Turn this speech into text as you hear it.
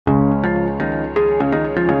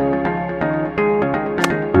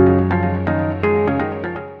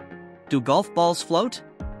Do golf balls float?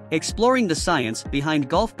 Exploring the science behind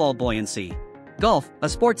golf ball buoyancy. Golf, a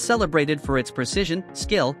sport celebrated for its precision,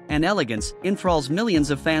 skill, and elegance, enthralls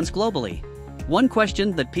millions of fans globally. One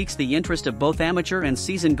question that piques the interest of both amateur and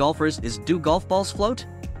seasoned golfers is, do golf balls float?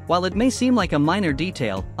 While it may seem like a minor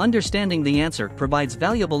detail, understanding the answer provides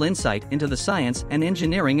valuable insight into the science and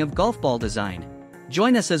engineering of golf ball design.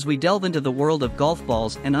 Join us as we delve into the world of golf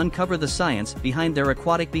balls and uncover the science behind their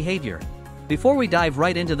aquatic behavior. Before we dive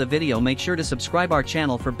right into the video, make sure to subscribe our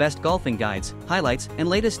channel for best golfing guides, highlights, and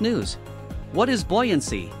latest news. What is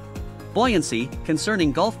buoyancy? Buoyancy,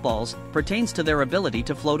 concerning golf balls, pertains to their ability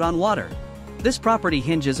to float on water. This property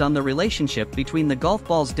hinges on the relationship between the golf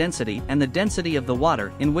ball's density and the density of the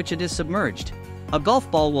water in which it is submerged. A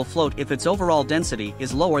golf ball will float if its overall density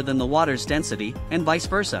is lower than the water's density, and vice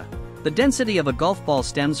versa. The density of a golf ball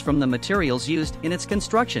stems from the materials used in its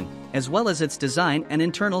construction, as well as its design and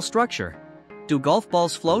internal structure. Do golf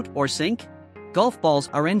balls float or sink? Golf balls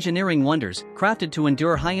are engineering wonders, crafted to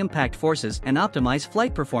endure high-impact forces and optimize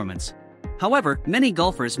flight performance. However, many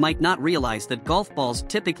golfers might not realize that golf balls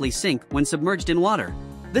typically sink when submerged in water.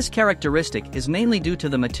 This characteristic is mainly due to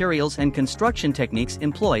the materials and construction techniques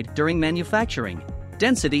employed during manufacturing.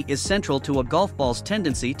 Density is central to a golf ball's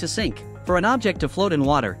tendency to sink. For an object to float in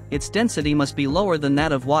water, its density must be lower than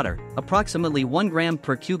that of water, approximately 1 gram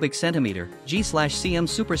per cubic centimeter, G/cm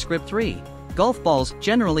superscript 3. Golf balls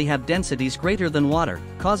generally have densities greater than water,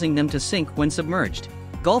 causing them to sink when submerged.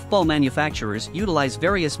 Golf ball manufacturers utilize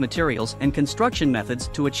various materials and construction methods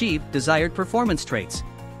to achieve desired performance traits.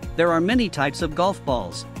 There are many types of golf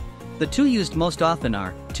balls. The two used most often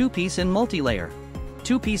are TwoPiece and MultiLayer.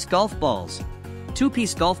 TwoPiece golf balls.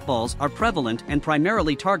 TwoPiece golf balls are prevalent and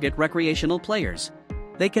primarily target recreational players.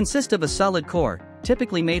 They consist of a solid core,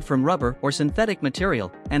 typically made from rubber or synthetic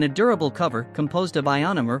material, and a durable cover composed of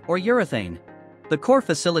ionomer or urethane. The core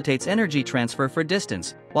facilitates energy transfer for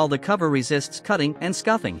distance, while the cover resists cutting and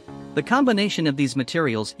scuffing. The combination of these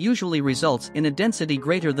materials usually results in a density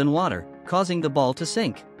greater than water, causing the ball to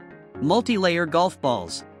sink. MultiLayer golf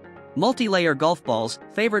balls. MultiLayer golf balls,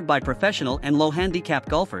 favored by professional and low-handicap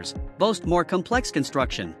golfers, boast more complex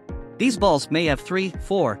construction. These balls may have 3,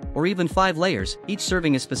 4, or even 5 layers, each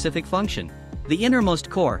serving a specific function. The innermost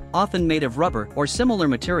core, often made of rubber or similar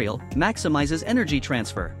material, maximizes energy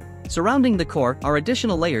transfer. Surrounding the core are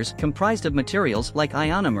additional layers comprised of materials like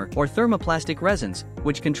ionomer or thermoplastic resins,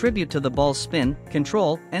 which contribute to the ball's spin,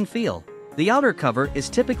 control, and feel. The outer cover is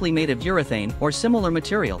typically made of urethane or similar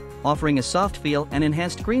material, offering a soft feel and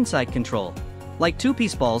enhanced greenside control. Like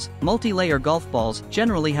TwoPiece balls, MultiLayer golf balls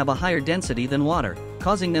generally have a higher density than water,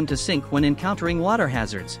 causing them to sink when encountering water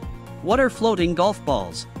hazards. What are floating golf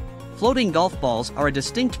balls? Floating golf balls are a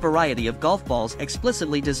distinct variety of golf balls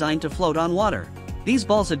explicitly designed to float on water. These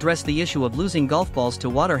balls address the issue of losing golf balls to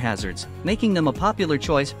water hazards, making them a popular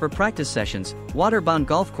choice for practice sessions, water-bound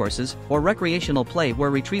golf courses, or recreational play where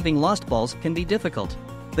retrieving lost balls can be difficult.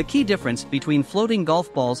 The key difference between floating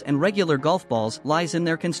golf balls and regular golf balls lies in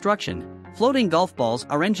their construction. Floating golf balls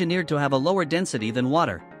are engineered to have a lower density than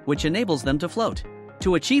water, which enables them to float.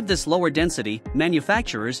 To achieve this lower density,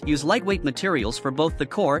 manufacturers use lightweight materials for both the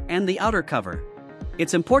core and the outer cover.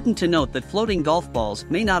 It's important to note that floating golf balls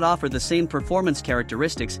may not offer the same performance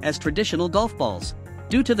characteristics as traditional golf balls.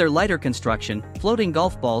 Due to their lighter construction, floating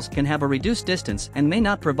golf balls can have a reduced distance and may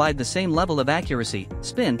not provide the same level of accuracy,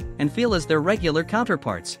 spin, and feel as their regular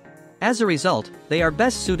counterparts. As a result, they are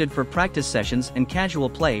best suited for practice sessions and casual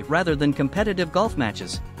play rather than competitive golf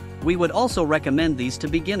matches. We would also recommend these to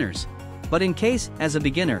beginners. But in case, as a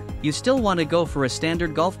beginner, you still want to go for a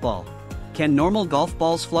standard golf ball. Can normal golf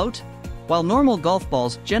balls float? While normal golf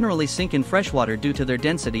balls generally sink in freshwater due to their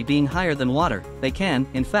density being higher than water, they can,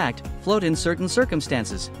 in fact, float in certain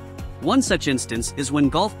circumstances. One such instance is when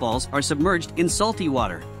golf balls are submerged in salty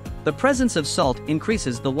water. The presence of salt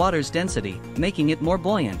increases the water's density, making it more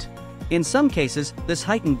buoyant. In some cases, this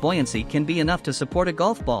heightened buoyancy can be enough to support a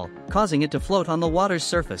golf ball, causing it to float on the water's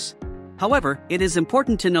surface. However, it is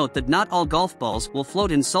important to note that not all golf balls will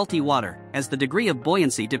float in salty water, as the degree of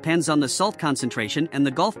buoyancy depends on the salt concentration and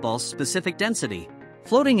the golf ball's specific density.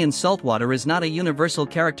 Floating in salt water is not a universal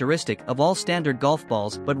characteristic of all standard golf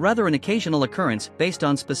balls but rather an occasional occurrence based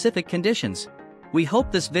on specific conditions. We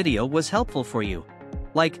hope this video was helpful for you.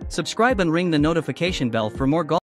 Like, subscribe and ring the notification bell for more golf